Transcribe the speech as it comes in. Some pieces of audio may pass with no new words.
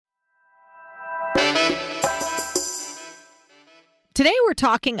Today, we're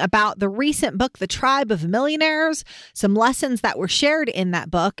talking about the recent book, The Tribe of Millionaires, some lessons that were shared in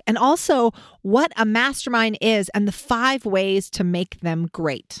that book, and also what a mastermind is and the 5 ways to make them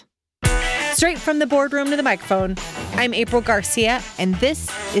great. Straight from the boardroom to the microphone, I'm April Garcia, and this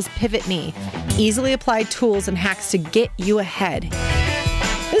is Pivot Me, easily applied tools and hacks to get you ahead.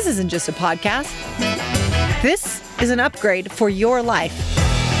 This isn't just a podcast. This is an upgrade for your life.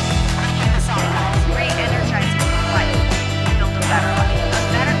 Great, energizing life. Build a better life. A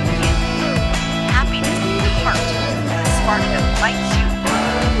better you. Happiness in the heart. The spark that lights you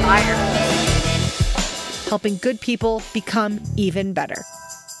on fire. Helping good people become even better.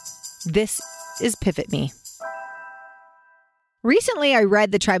 This is Pivot Me. Recently, I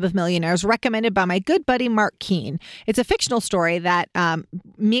read The Tribe of Millionaires, recommended by my good buddy Mark Keene. It's a fictional story that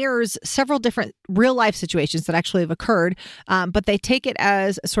mirrors several different real-life situations that actually have occurred, but they take it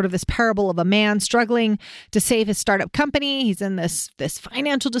as sort of this parable of a man struggling to save his startup company. He's in this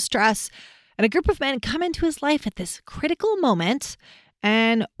financial distress, and a group of men come into his life at this critical moment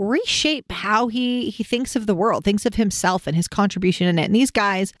and reshape how he thinks of the world, thinks of himself and his contribution in it. And these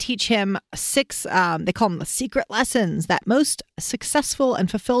guys teach him 6, they call them the secret lessons that most successful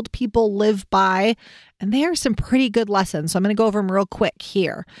and fulfilled people live by. And they are some pretty good lessons. So I'm going to go over them real quick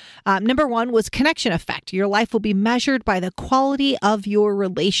here. Number 1 was connection effect. Your life will be measured by the quality of your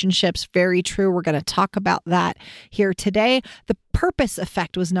relationships. Very true. We're going to talk about that here today. The purpose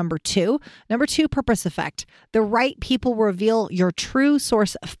effect was number 2. Number 2, purpose effect. The right people reveal your true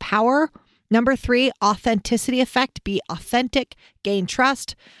source of power. Number 3, authenticity effect. Be authentic, gain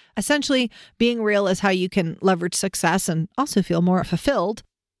trust. Essentially, being real is how you can leverage success and also feel more fulfilled.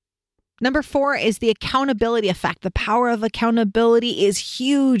 Number 4 is the accountability effect. The power of accountability is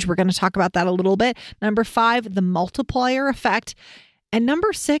huge. We're going to talk about that a little bit. Number 5, the multiplier effect. And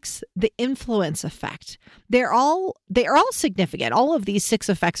number 6, the influence effect. They are all significant. All of these 6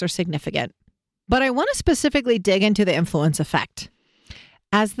 effects are significant. But I want to specifically dig into the influence effect.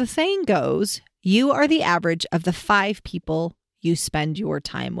 As the saying goes, you are the average of the 5 people you spend your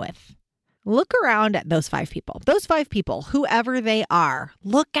time with. Look around at those 5 people. Those 5 people, whoever they are,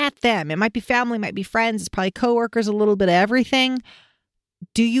 look at them. It might be family, might be friends, it's probably coworkers, a little bit of everything.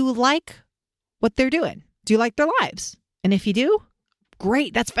 Do you like what they're doing? Do you like their lives? And if you do,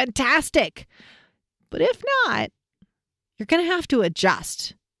 great, that's fantastic. But if not, you're going to have to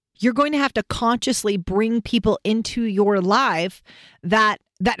adjust. You're going to have to consciously bring people into your life that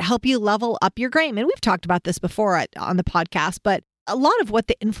help you level up your game. And we've talked about this before on the podcast, but a lot of what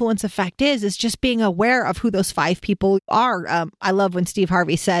the influence effect is just being aware of who those 5 people are. I love when Steve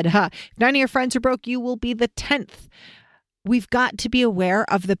Harvey said, if none of your friends are broke, you will be the 10th. We've got to be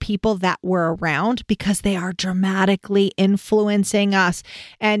aware of the people that we're around because they are dramatically influencing us.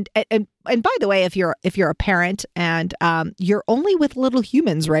 And by the way, if you're a parent and you're only with little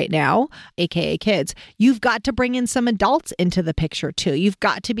humans right now, aka kids, you've got to bring in some adults into the picture too. You've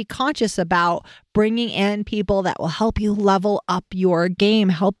got to be conscious about bringing in people that will help you level up your game,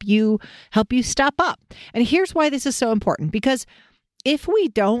 help you step up. And here's why this is so important, because if we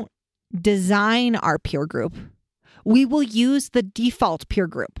don't design our peer group, we will use the default peer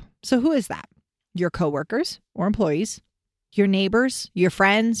group. So who is that? Your coworkers or employees, your neighbors, your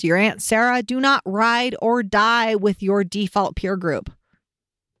friends, your Aunt Sarah. Do not ride or die with your default peer group.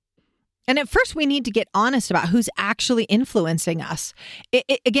 And at first, we need to get honest about who's actually influencing us.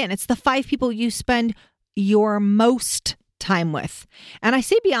 Again, it's the 5 people you spend your most time with. And I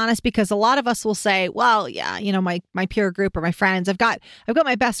say be honest because a lot of us will say, well, yeah, my peer group or my friends, I've got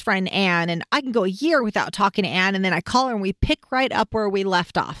my best friend Anne, and I can go a year without talking to Anne, and then I call her and we pick right up where we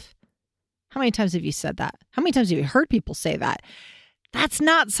left off. How many times have you said that? How many times have you heard people say that? That's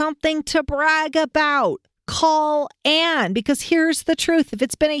not something to brag about. Call Anne, because here's the truth. If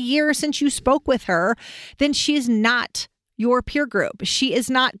it's been a year since you spoke with her, then she's not your peer group. She is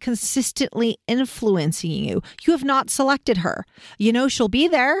not consistently influencing you. You have not selected her. She'll be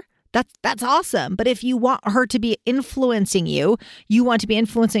there. That's awesome. But if you want her to be influencing you, you want to be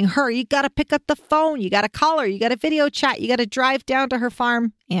influencing her, you got to pick up the phone. You got to call her. You got to video chat. You got to drive down to her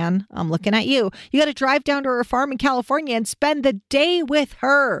farm. Anne, I'm looking at you. You got to drive down to her farm in California and spend the day with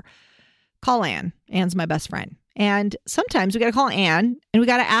her. Call Anne. Anne's my best friend. And sometimes we got to call Anne and we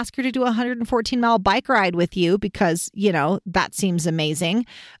got to ask her to do a 114-mile bike ride with you because, that seems amazing.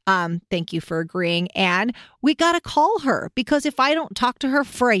 Thank you for agreeing, Anne. We got to call her because if I don't talk to her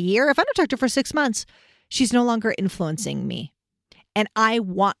for a year, if I don't talk to her for 6 months, she's no longer influencing me. And I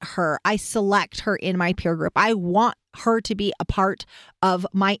want her. I select her in my peer group. I want her to be a part of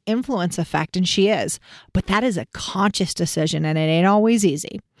my influence effect, and she is. But that is a conscious decision, and it ain't always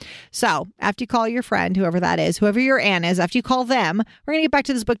easy. So after you call your friend, whoever that is, whoever your aunt is, after you call them, we're going to get back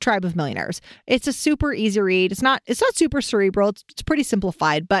to this book, Tribe of Millionaires. It's a super easy read. It's not super cerebral. It's pretty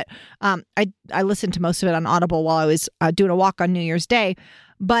simplified, but I listened to most of it on Audible while I was doing a walk on New Year's Day.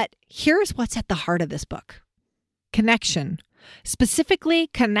 But here's what's at the heart of this book. Connection. Specifically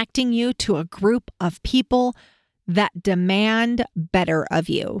connecting you to a group of people that demand better of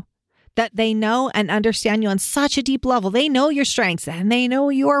you, that they know and understand you on such a deep level. They know your strengths and they know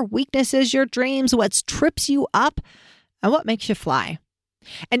your weaknesses, your dreams, what trips you up, and what makes you fly.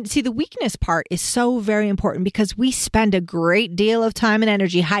 And see, the weakness part is so very important because we spend a great deal of time and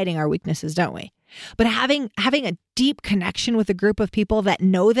energy hiding our weaknesses, don't we? But having a deep connection with a group of people that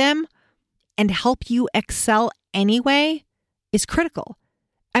know them and help you excel anyway is critical.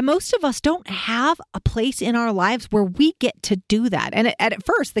 And most of us don't have a place in our lives where we get to do that. And at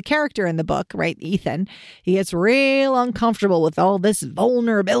first, the character in the book, right, Ethan, he gets real uncomfortable with all this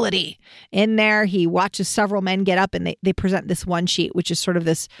vulnerability. In there, he watches several men get up and they present this one sheet, which is sort of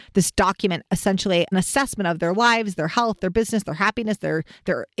this document, essentially an assessment of their lives, their health, their business, their happiness, their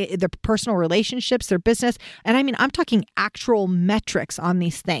personal relationships, their business. And I mean, I'm talking actual metrics on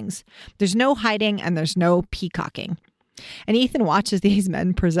these things. There's no hiding and there's no peacocking. And Ethan watches these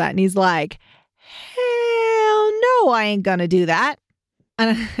men present and he's like, hell no, I ain't gonna do that.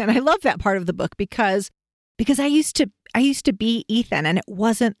 And I love that part of the book because I used to be Ethan, and it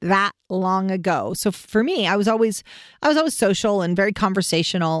wasn't that long ago. So for me, I was always social and very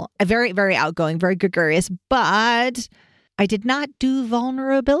conversational, very, very outgoing, very gregarious, but I did not do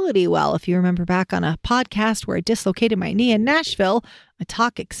vulnerability well. If you remember back on a podcast where I dislocated my knee in Nashville, I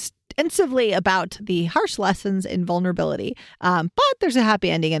talk extensively about the harsh lessons in vulnerability. But there's a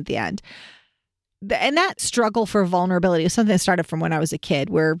happy ending at the end. And that struggle for vulnerability was something that started from when I was a kid,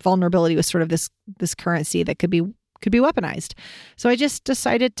 where vulnerability was sort of this currency that could be weaponized. So I just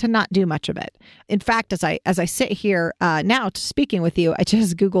decided to not do much of it. In fact, as I sit here now speaking with you, I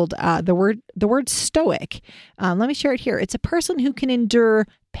just Googled the word stoic. Let me share it here. It's a person who can endure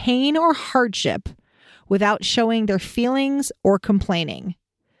pain or hardship without showing their feelings or complaining.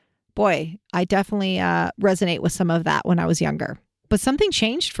 Boy, I definitely resonate with some of that when I was younger. But something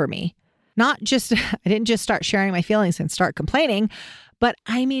changed for me. I didn't just start sharing my feelings and start complaining, but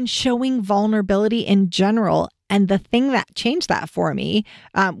I mean showing vulnerability in general. And the thing that changed that for me,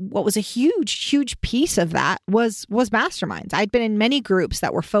 what was a huge, huge piece of that was masterminds. I'd been in many groups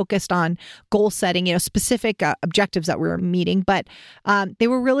that were focused on goal setting, specific objectives that we were meeting, but they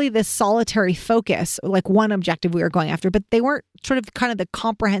were really this solitary focus, like one objective we were going after, but they weren't sort of kind of the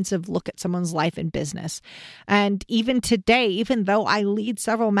comprehensive look at someone's life and business. And even today, even though I lead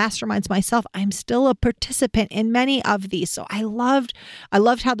several masterminds myself, I'm still a participant in many of these. So I loved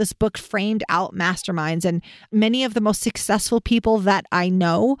how this book framed out masterminds, and many of the most successful people that I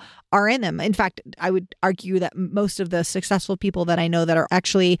know are in them. In fact, I would argue that most of the successful people that I know that are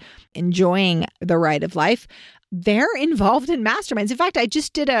actually enjoying the ride of life, they're involved in masterminds. In fact, I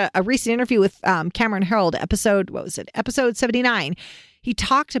just did a recent interview with Cameron Herold, episode 79. He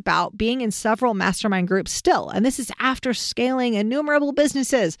talked about being in several mastermind groups still, and this is after scaling innumerable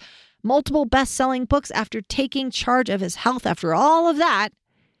businesses, multiple best-selling books, after taking charge of his health, after all of that.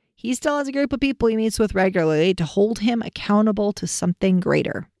 He still has a group of people he meets with regularly to hold him accountable to something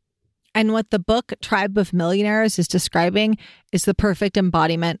greater. And what the book Tribe of Millionaires is describing is the perfect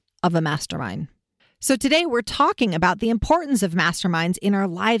embodiment of a mastermind. So today we're talking about the importance of masterminds in our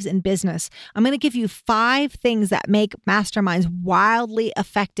lives and business. I'm going to give you 5 things that make masterminds wildly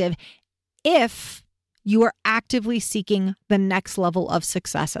effective if you are actively seeking the next level of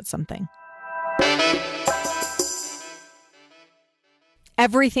success at something.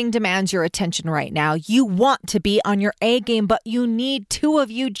 Everything demands your attention right now. You want to be on your A game, but you need 2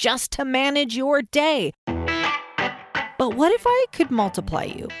 of you just to manage your day. But what if I could multiply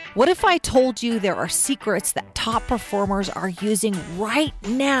you? What if I told you there are secrets that top performers are using right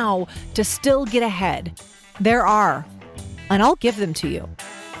now to still get ahead? There are, and I'll give them to you.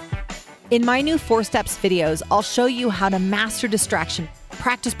 In my new 4 Steps videos, I'll show you how to master distraction,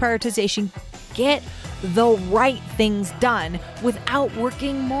 practice prioritization, get the right things done without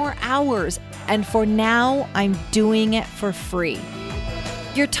working more hours. And for now, I'm doing it for free.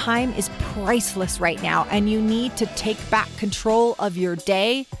 Your time is priceless right now, and you need to take back control of your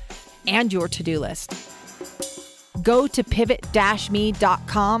day and your to-do list. Go to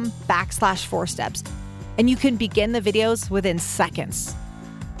pivot-me.com/4steps, and you can begin the videos within seconds.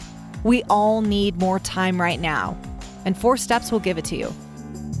 We all need more time right now, and 4 Steps will give it to you.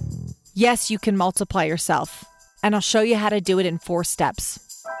 Yes, you can multiply yourself. and I'll show you how to do it in 4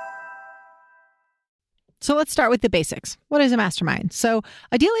 steps. So let's start with the basics. What is a mastermind? So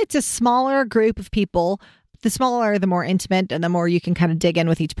ideally, it's a smaller group of people. The smaller, the more intimate, and the more you can kind of dig in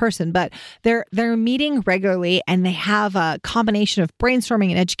with each person. But they're meeting regularly, and they have a combination of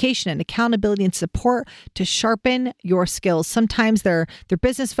brainstorming and education and accountability and support to sharpen your skills. Sometimes they're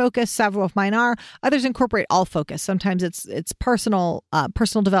business focused. Several of mine are. Others incorporate all focus. Sometimes it's personal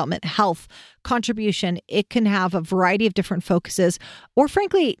development, health, contribution. It can have a variety of different focuses, or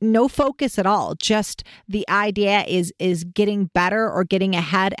frankly, no focus at all. Just the idea is getting better or getting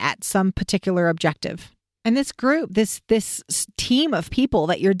ahead at some particular objective. And this group, this team of people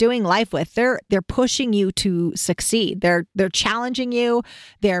that you're doing life with, they're pushing you to succeed. They're challenging you.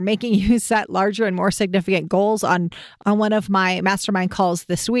 They're making you set larger and more significant goals. On one of my mastermind calls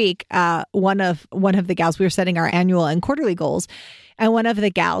this week, one of the gals, we were setting our annual and quarterly goals, and one of the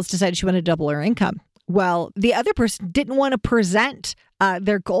gals decided she wanted to double her income. Well, the other person didn't want to present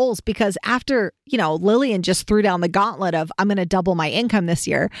their goals because after, Lillian just threw down the gauntlet of, I'm going to double my income this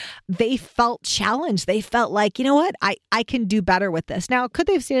year, they felt challenged. They felt like, you know what, I can do better with this. Now, could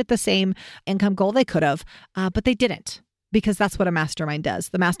they have stayed at the same income goal? They could have, but they didn't, because that's what a mastermind does.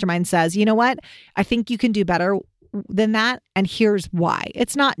 The mastermind says, you know what, I think you can do better than that, and here's why.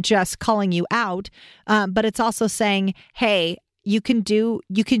 It's not just calling you out, but it's also saying, hey, you can do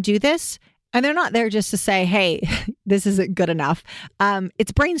this. And they're not there just to say, hey, this isn't good enough.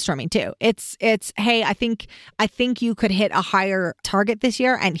 It's brainstorming too. It's hey, I think you could hit a higher target this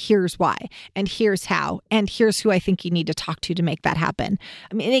year, and here's why, and here's how, and here's who I think you need to talk to make that happen.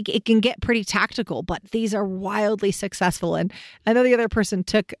 I mean, it can get pretty tactical, but these are wildly successful. And I know the other person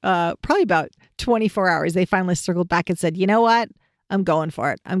took probably about 24 hours. They finally circled back and said, you know what? I'm going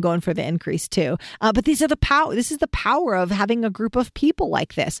for it. I'm going for the increase too. But this is the power of having a group of people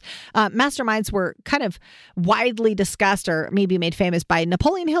like this. Masterminds were kind of widely discussed, or maybe made famous, by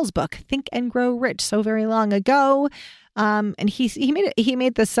Napoleon Hill's book, Think and Grow Rich, so very long ago. And he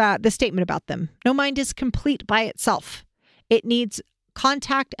made this statement about them. No mind is complete by itself. It needs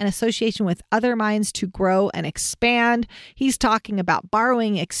contact and association with other minds to grow and expand. He's talking about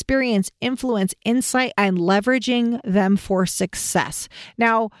borrowing experience, influence, insight, and leveraging them for success.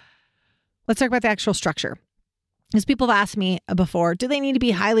 Now, let's talk about the actual structure. As people have asked me before, do they need to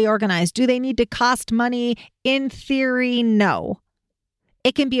be highly organized? Do they need to cost money? In theory, no.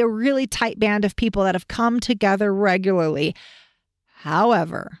 It can be a really tight band of people that have come together regularly.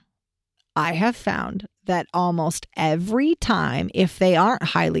 However, I have found that almost every time, if they aren't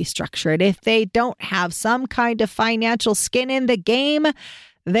highly structured, if they don't have some kind of financial skin in the game,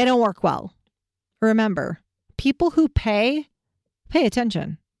 they don't work well. Remember, people who pay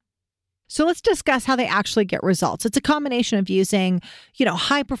attention. So let's discuss how they actually get results. It's a combination of using,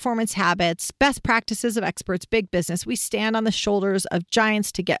 high performance habits, best practices of experts, big business. We stand on the shoulders of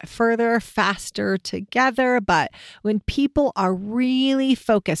giants to get further, faster together. But when people are really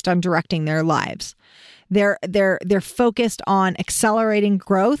focused on directing their lives, they're focused on accelerating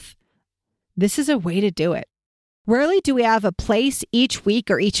growth, this is a way to do it. Rarely do we have a place each week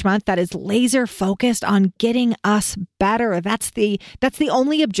or each month that is laser focused on getting us better. That's the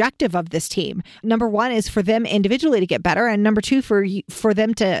only objective of this team. Number one is for them individually to get better, and number two, for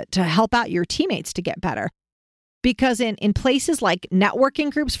them to help out your teammates to get better. Because in places like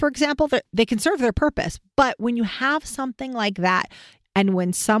networking groups, for example, they can serve their purpose. But when you have something like that, and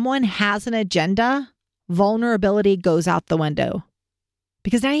when someone has an agenda, vulnerability goes out the window.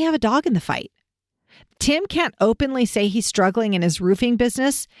 Because now you have a dog in the fight. Tim can't openly say he's struggling in his roofing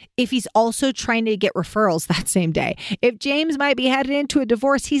business if he's also trying to get referrals that same day. If James might be headed into a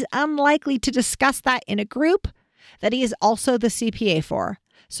divorce, he's unlikely to discuss that in a group that he is also the CPA for.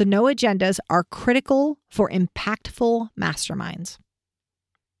 So no agendas are critical for impactful masterminds.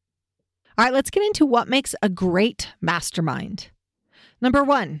 All right, let's get into what makes a great mastermind. Number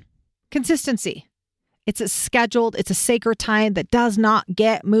one, consistency. It's a sacred time that does not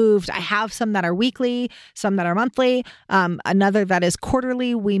get moved. I have some that are weekly, some that are monthly, another that is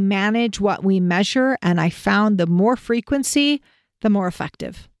quarterly. We manage what we measure, and I found the more frequency, the more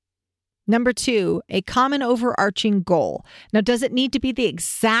effective. Number two, a common overarching goal. Now, does it need to be the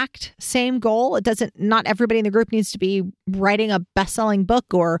exact same goal? Not everybody in the group needs to be writing a best-selling book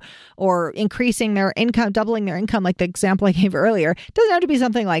or increasing their income, doubling their income, like the example I gave earlier. It doesn't have to be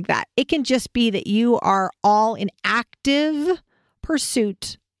something like that. It can just be that you are all in active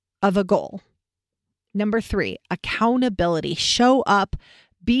pursuit of a goal. Number three, accountability. Show up,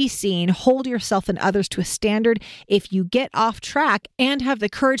 be seen, hold yourself and others to a standard. If you get off track and have the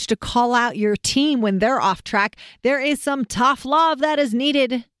courage to call out your team when they're off track, there is some tough love that is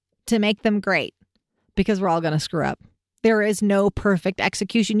needed to make them great. because we're all going to screw up. There is no perfect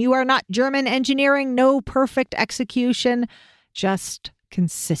execution. You are not German engineering, no perfect execution, just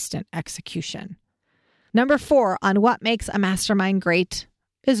consistent execution. Number 4 on what makes a mastermind great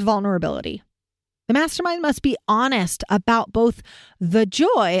is vulnerability. The mastermind must be honest about both the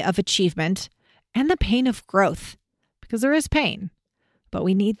joy of achievement and the pain of growth, because there is pain, but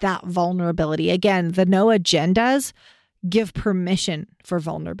we need that vulnerability. Again, the no agendas give permission for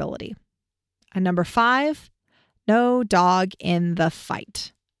vulnerability. And number 5, no dog in the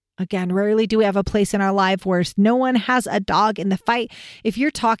fight. Again, rarely do we have a place in our life where no one has a dog in the fight. If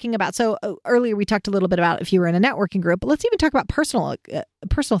you're talking about, so earlier we talked a little bit about if you were in a networking group, but let's even talk about personal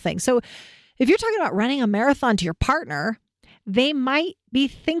things. So if you're talking about running a marathon to your partner, they might be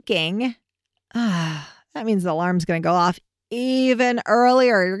thinking, that means the alarm's going to go off even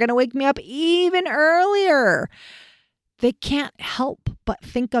earlier. You're going to wake me up even earlier. They can't help but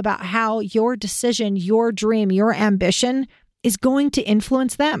think about how your decision, your dream, your ambition is going to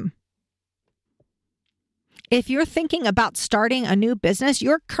influence them. If you're thinking about starting a new business,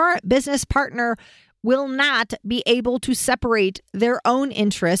 your current business partner will not be able to separate their own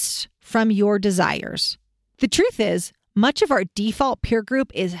interests from your desires. The truth is, much of our default peer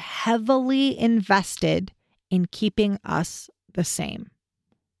group is heavily invested in keeping us the same.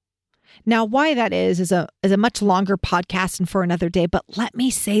 Now, why that is a much longer podcast and for another day, but let me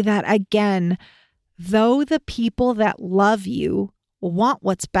say that again. Though the people that love you want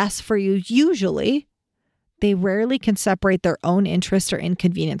what's best for you, usually, they rarely can separate their own interest or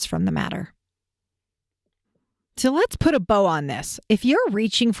inconvenience from the matter. So let's put a bow on this. If you're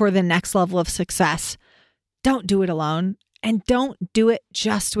reaching for the next level of success, don't do it alone, and don't do it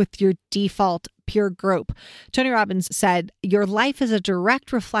just with your default peer group. Tony Robbins said, your life is a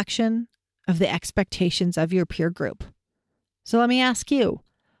direct reflection of the expectations of your peer group. So let me ask you,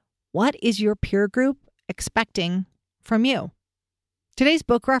 what is your peer group expecting from you? Today's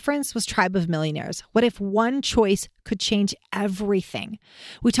book reference was Tribe of Millionaires. What if one choice could change everything?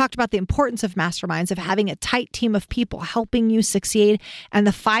 We talked about the importance of masterminds, of having a tight team of people helping you succeed, and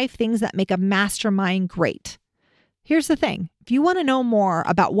the 5 things that make a mastermind great. Here's the thing. If you want to know more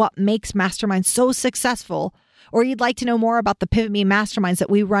about what makes masterminds so successful, or you'd like to know more about the Pivot Me masterminds that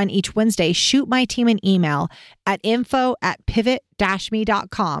we run each Wednesday, shoot my team an email at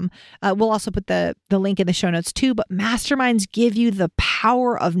info@pivot-me.com. We'll also put the link in the show notes too, but masterminds give you the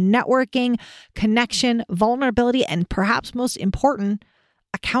power of networking, connection, vulnerability, and perhaps most important,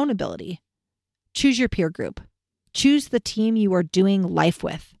 accountability. Choose your peer group. Choose the team you are doing life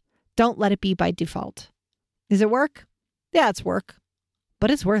with. Don't let it be by default. Is it work? Yeah, it's work,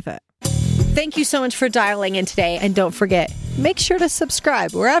 but it's worth it. Thank you so much for dialing in today. And don't forget, make sure to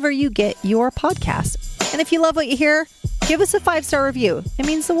subscribe wherever you get your podcast. And if you love what you hear, give us a 5-star review. It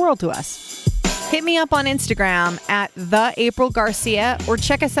means the world to us. Hit me up on Instagram at @theaprilgarcia or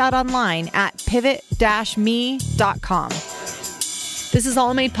check us out online at pivot-me.com. This is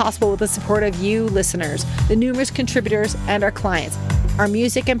all made possible with the support of you listeners, the numerous contributors, and our clients. Our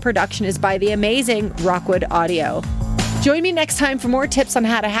music and production is by the amazing Rockwood Audio. Join me next time for more tips on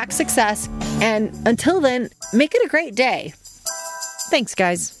how to hack success. And until then, make it a great day. Thanks,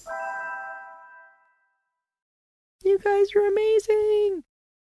 guys. You guys are amazing.